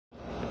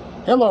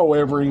Hello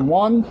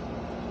everyone.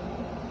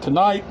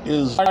 Tonight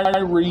is my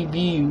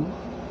review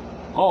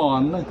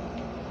on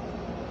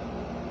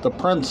The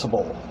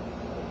Principal.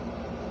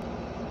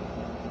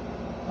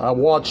 I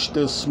watched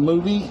this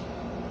movie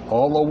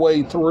all the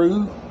way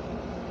through,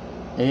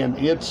 and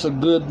it's a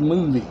good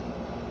movie.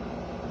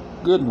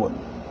 Good one.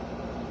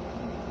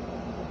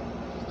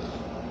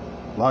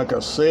 Like I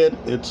said,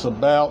 it's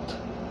about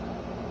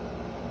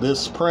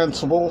this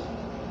principal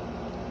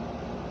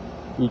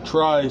who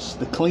tries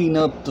to clean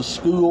up the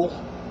school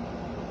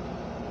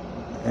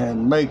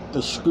and make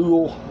the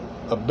school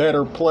a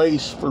better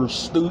place for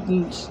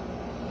students.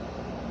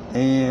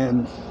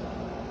 And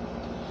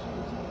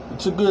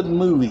it's a good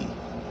movie.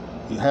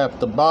 You have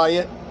to buy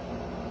it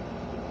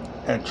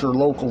at your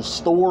local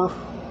store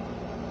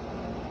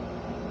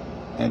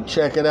and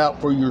check it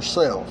out for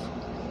yourself.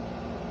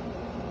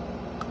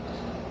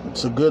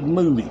 It's a good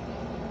movie.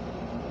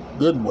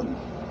 Good one.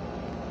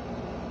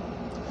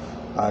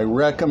 I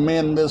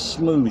recommend this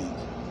movie.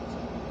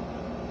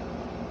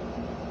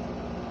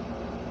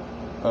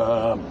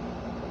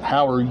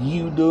 How are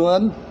you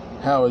doing?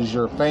 How is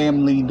your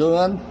family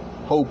doing?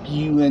 Hope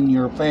you and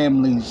your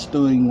family's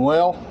doing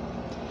well.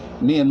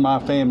 Me and my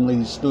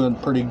family's doing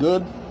pretty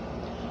good.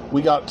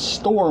 We got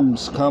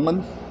storms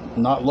coming.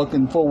 Not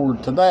looking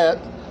forward to that,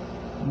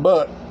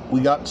 but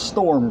we got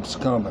storms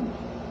coming.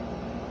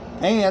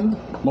 And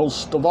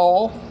most of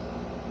all,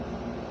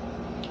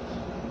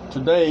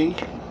 today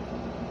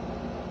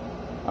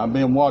I've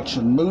been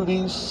watching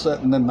movies,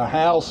 sitting in the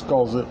house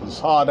because it was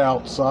hot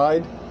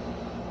outside.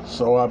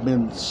 So I've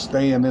been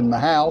staying in the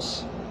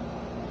house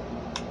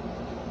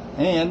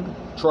and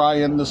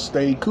trying to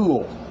stay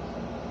cool.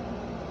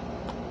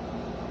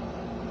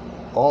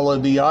 All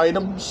of the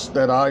items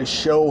that I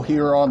show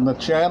here on the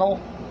channel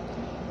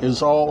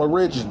is all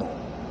original,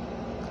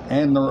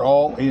 and they're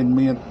all in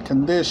mint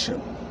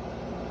condition.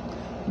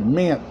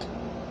 Mint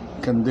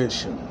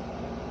condition.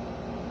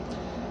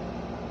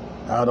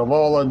 Out of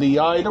all of the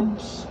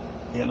items,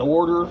 in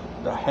order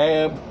to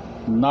have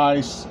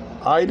nice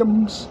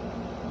items,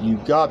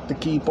 you've got to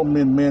keep them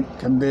in mint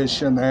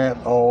condition at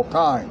all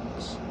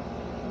times.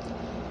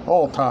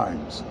 All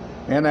times.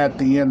 And at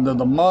the end of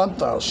the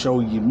month, I'll show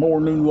you more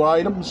new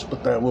items,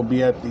 but that will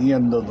be at the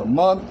end of the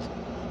month,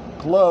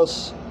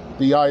 plus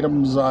the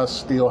items I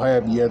still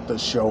have yet to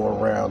show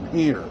around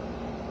here.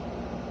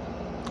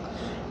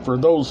 For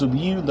those of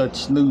you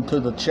that's new to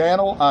the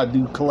channel, I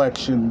do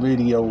collection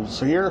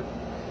videos here.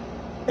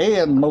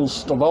 And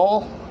most of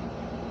all,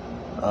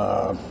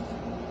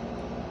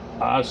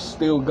 I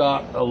still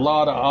got a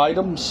lot of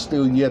items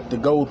still yet to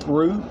go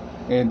through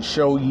and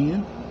show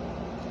you.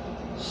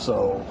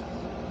 So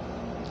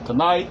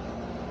tonight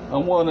I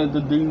wanted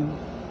to do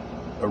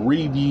a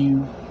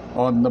review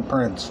on The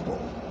Principal.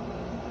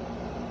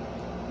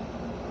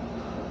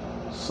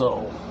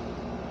 So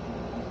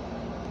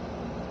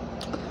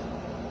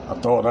I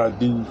thought I'd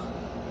do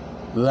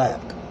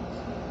that.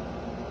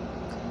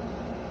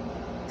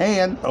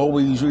 And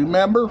always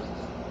remember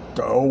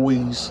to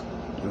always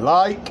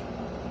like,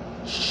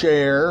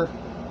 share,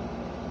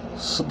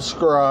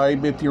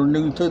 subscribe if you're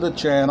new to the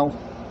channel,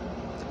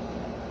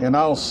 and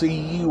I'll see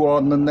you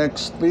on the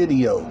next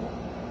video.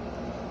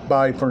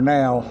 Bye for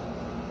now.